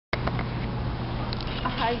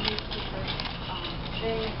Hi YouTubers,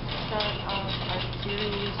 today start off our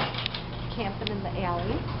series Camping in the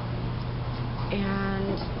Alley,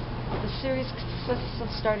 and the series consists of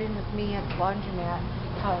starting with me at the laundromat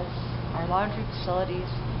because our laundry facilities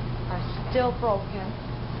are still broken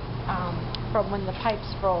from when the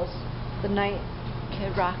pipes froze the night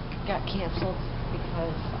Kid Rock got canceled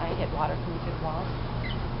because I hit water from the big walls.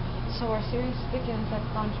 So our series begins at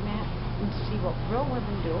the laundromat and see what real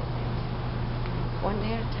women do, one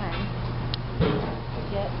day at a time, to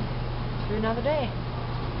get through another day.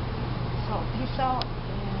 So peace out,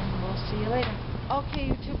 and we'll see you later.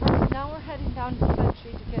 Okay, YouTubers, now we're heading down to the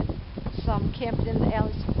country to get some Camping in the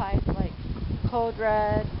Alley supplies like Code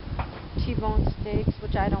Red, T-bone steaks,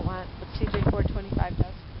 which I don't want, but CJ425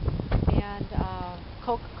 does, and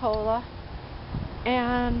Coca-Cola,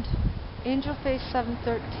 and Angel Face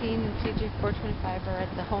 713 and CJ425 are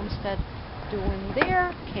at the homestead doing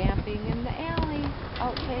their Camping in the Alley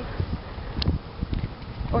outtakes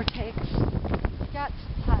or takes. Got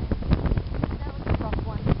supplies. That was a rough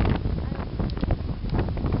one.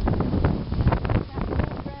 Got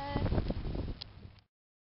Code Red,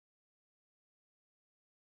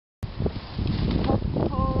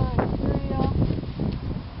 Coca-Cola, and cereal,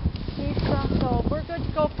 pizza. So we're good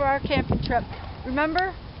to go for our camping trip.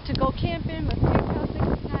 Remember to go camping with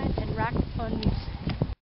Kidkel69 and Rocket Fun Music.